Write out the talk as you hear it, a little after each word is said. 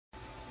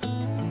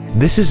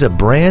This is a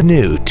brand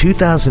new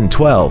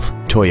 2012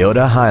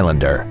 Toyota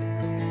Highlander.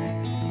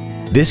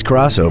 This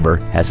crossover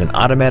has an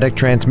automatic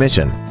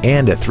transmission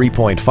and a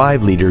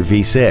 3.5-liter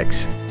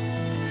V6.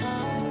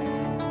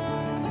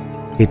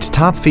 Its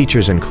top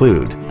features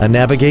include a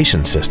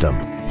navigation system,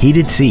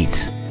 heated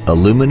seats,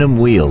 aluminum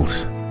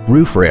wheels,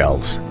 roof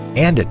rails,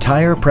 and a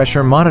tire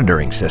pressure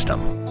monitoring system.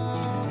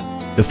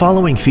 The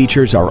following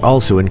features are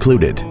also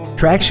included: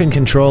 traction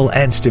control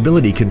and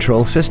stability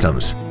control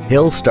systems,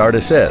 hill start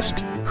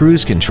assist,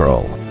 cruise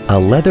control, a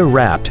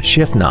leather-wrapped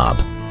shift knob,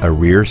 a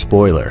rear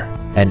spoiler,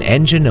 an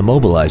engine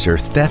immobilizer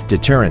theft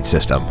deterrent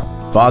system,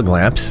 fog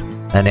lamps,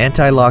 an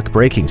anti-lock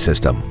braking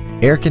system,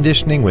 air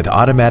conditioning with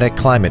automatic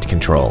climate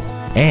control,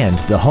 and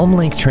the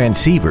HomeLink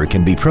transceiver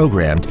can be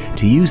programmed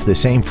to use the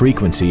same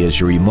frequency as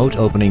your remote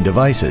opening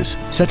devices,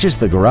 such as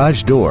the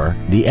garage door,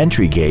 the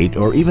entry gate,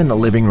 or even the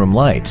living room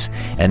lights,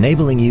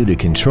 enabling you to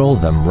control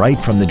them right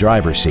from the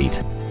driver's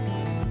seat.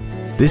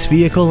 This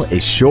vehicle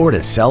is sure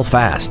to sell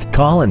fast.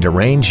 Call and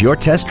arrange your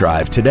test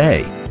drive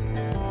today.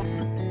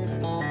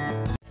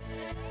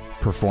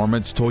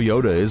 Performance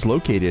Toyota is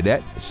located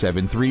at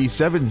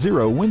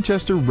 7370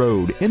 Winchester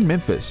Road in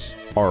Memphis.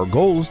 Our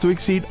goal is to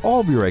exceed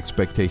all of your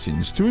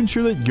expectations to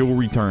ensure that you'll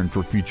return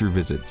for future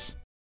visits.